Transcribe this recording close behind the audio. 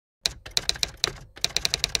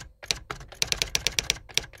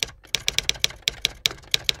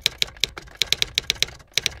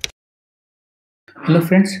Hello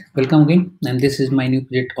friends, welcome again, and this is my new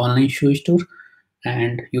project online shoe store,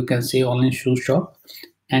 and you can say online shoe shop.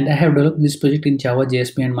 And I have developed this project in Java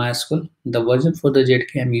JSP and MySQL. The version for the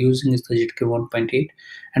JDK I'm using is the JDK 1.8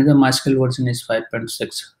 and the MySQL version is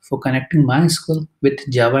 5.6. For connecting MySQL with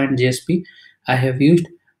Java and JSP, I have used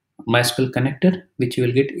MySQL connector, which you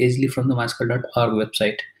will get easily from the mysql.org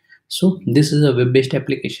website. So this is a web-based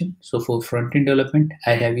application. So for front-end development,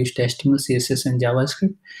 I have used HTML, CSS, and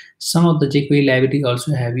JavaScript. Some of the jQuery library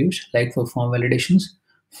also I have used, like for form validations.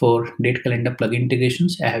 For date calendar plugin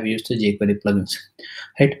integrations, I have used the jQuery plugins.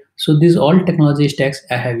 Right. So these all technology stacks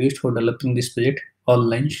I have used for developing this project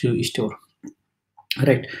online shoe store.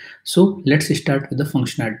 Right. So let's start with the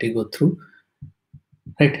functionality go through.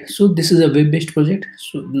 Right. So this is a web-based project.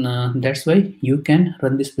 So that's why you can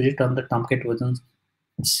run this project on the Tomcat version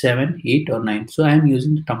 7, 8, or 9. So I am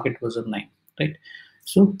using the Tomcat version 9. Right.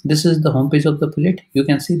 So this is the homepage of the project. You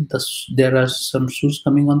can see there are some shoes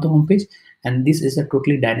coming on the homepage, and this is a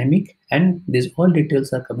totally dynamic, and these all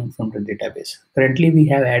details are coming from the database. Currently, we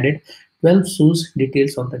have added 12 shoes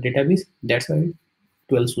details on the database. That's why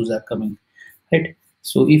 12 shoes are coming. Right.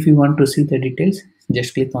 So if you want to see the details,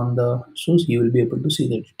 just click on the shoes. You will be able to see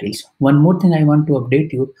the details. One more thing I want to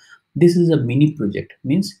update you. This is a mini project,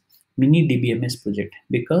 means mini DBMS project,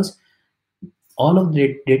 because all of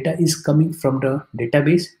the data is coming from the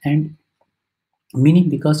database, and mini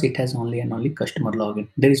because it has only and only customer login.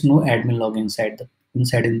 There is no admin login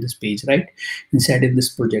inside in this page, right? Inside in this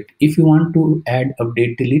project. If you want to add,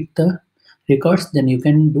 update, delete the records, then you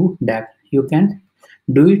can do that. You can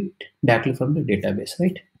do it directly from the database,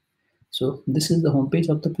 right? So this is the homepage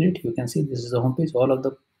of the project. You can see this is the homepage. All of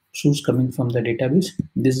the shoes coming from the database.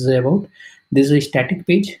 This is about. This is a static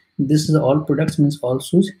page. This is all products, means all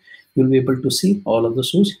shoes. You'll be able to see all of the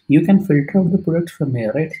shoes. You can filter out the products from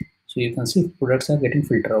here, right? So you can see products are getting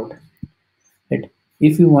filtered out. Right.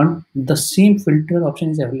 If you want, the same filter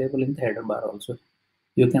option is available in the header bar also.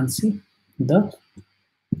 You can see the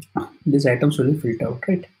these items will be filtered out,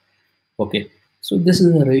 right? Okay, so this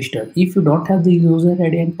is a register. If you don't have the user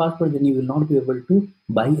ID and password, then you will not be able to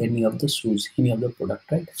buy any of the shoes, any of the product,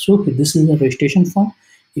 right? So this is a registration form.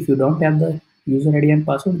 If you don't have the user ID and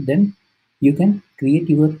password, then you can create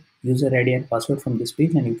your user ID and password from this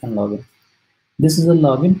page and you can log in. This is a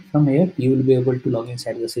login. From here, you will be able to log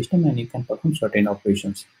inside the system and you can perform certain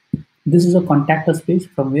operations. This is a contact us page.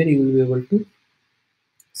 From where you will be able to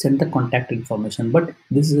send the contact information, but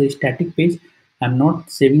this is a static page. I'm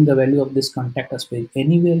not saving the value of this contact us page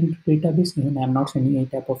anywhere into database. Even I'm not sending any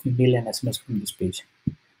type of email and SMS from this page.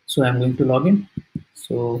 So I'm going to log in.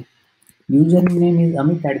 So username is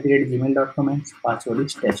amit@gmail.com and password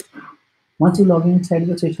is test. Once you log in inside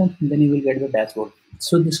the session, then you will get the dashboard.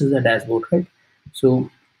 So this is the dashboard, right? So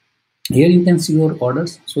here you can see your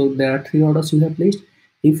orders. So there are 3 orders you have placed.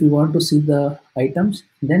 If you want to see the items,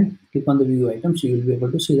 then click on the view items. You will be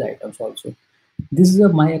able to see the items also. This is a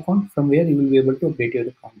my account, from where you will be able to update your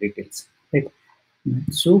account details, right?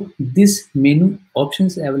 So this menu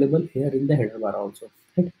options available here in the header bar also,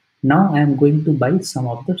 right? Now I am going to buy some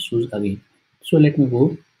of the shoes again. So let me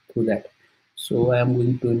go through that. So I am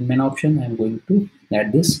going to in main option. I am going to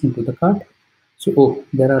add this into the cart. So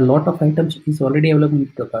there are a lot of items is already available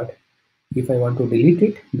in the cart. If I want to delete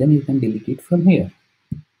it, then you can delete it from here.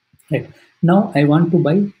 Right. Now I want to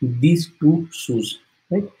buy these 2 shoes,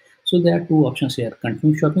 right? So there are 2 options here: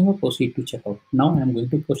 continue shopping or proceed to checkout. Now I'm going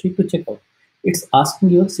to proceed to checkout. It's asking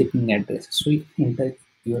your shipping address. So you enter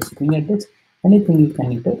your shipping address, anything you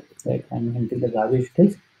can enter, right? I'm entering the garbage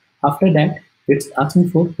details. After that, it's asking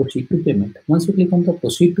for proceed to payment. Once you click on the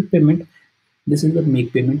proceed to payment, this is the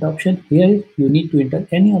make payment option. Here you need to enter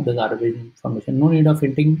any of the garbage information. No need of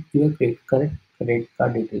entering your correct credit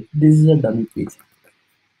card details. This is a dummy page,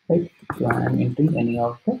 right? So I am entering any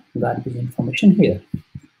of the garbage information here.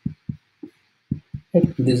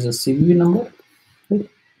 Right? This is a CVV number, right?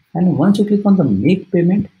 And once you click on the make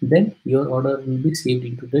payment, then your order will be saved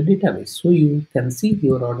into the database. So you can see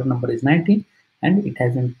your order number is 19 and it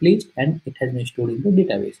has been placed and it has been stored in the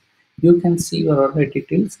database. You can see your order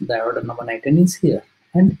details. The order number 19 is here,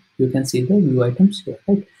 and you can see the view items here,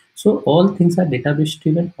 right? So all things are database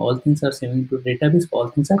driven, all things are saving to database, all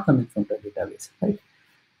things are coming from the database, right?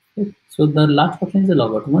 Right. So the last option is the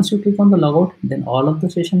logout. Once you click on the logout, then all of the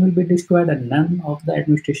session will be destroyed and none of the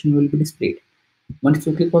administration will be displayed. Once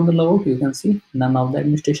you click on the logout, you can see none of the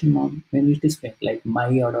administration menu is displayed. Like my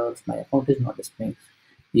orders, my account is not displaying.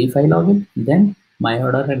 If I log in, then my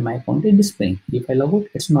order and my account is displaying. If I log out,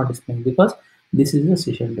 it's not displaying because this is a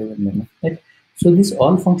session driven menu. Right? So this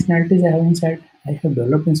all functionalities I have inside, I have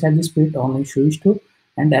developed inside this project online shoe store.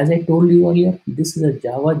 And as I told you earlier, this is a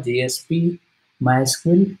Java JSP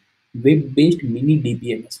MySQL web-based mini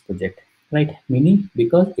DBMS project, right? Mini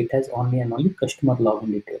because it has only and only customer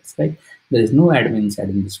login details, right? There is no admin inside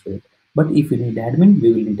in this project. But if you need admin,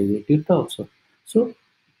 we will integrate it also. So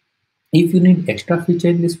if you need extra feature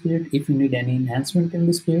in this project, if you need any enhancement in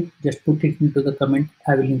this project, just put it into the comment.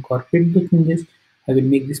 I will incorporate the changes. I will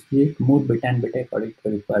make this project more better and better according to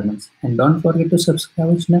the requirements. And don't forget to subscribe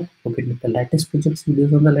our channel for getting the latest projects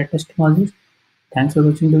videos on the latest technologies. Thanks for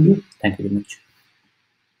watching the video. Thank you very much.